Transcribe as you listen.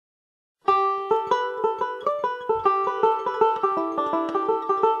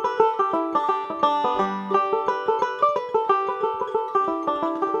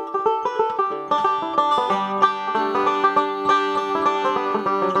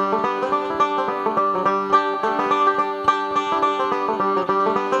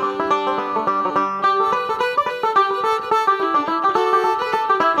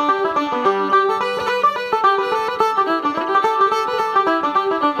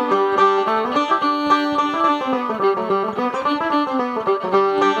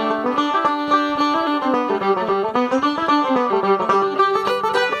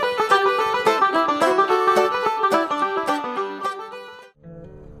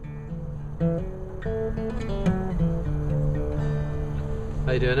How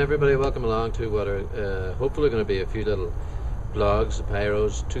you doing, everybody? Welcome along to what are hopefully going to be a few little vlogs. The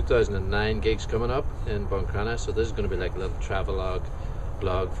Pyros 2009 gigs coming up in Buncrana, so this is going to be like a little travelogue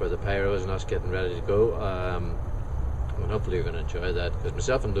vlog for the Pyros and us getting ready to go. And hopefully you're going to enjoy that, because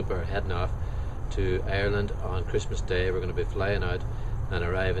myself and Lupa are heading off to Ireland on Christmas Day. We're going to be flying out and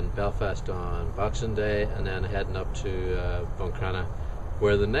arrive in Belfast on Boxing Day, and then heading up to Buncrana,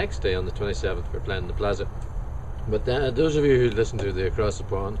 where the next day on the 27th we're playing the Plaza. But then, those of you who listen to the Across the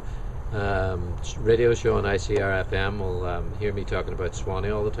Pond radio show on ICR FM will hear me talking about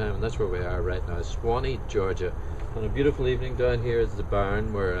Suwanee all the time, and that's where we are right now, Suwanee, Georgia. On a beautiful evening down here is the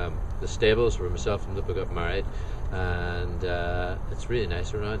barn, where the stables where myself and Lupa got married, and it's really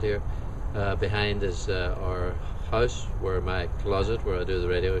nice around here. Behind is our house, where my closet, where I do the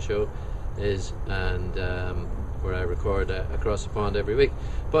radio show, is, and where I record Across the Pond every week.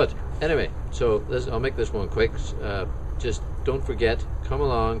 But anyway, so I'll make this one quick. Just don't forget, come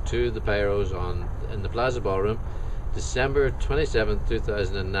along to the Pyros in the Plaza Ballroom, December 27th,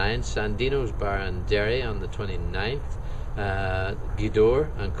 2009, Sandino's Bar and Dairy on the 29th, Gweedore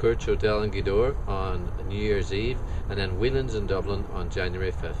and Courts Hotel in Gweedore on New Year's Eve, and then Whelan's in Dublin on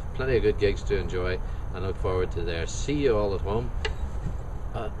January 5th. Plenty of good gigs to enjoy, and look forward to there. See you all at home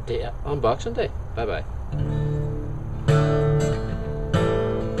on Boxing Day. Bye bye.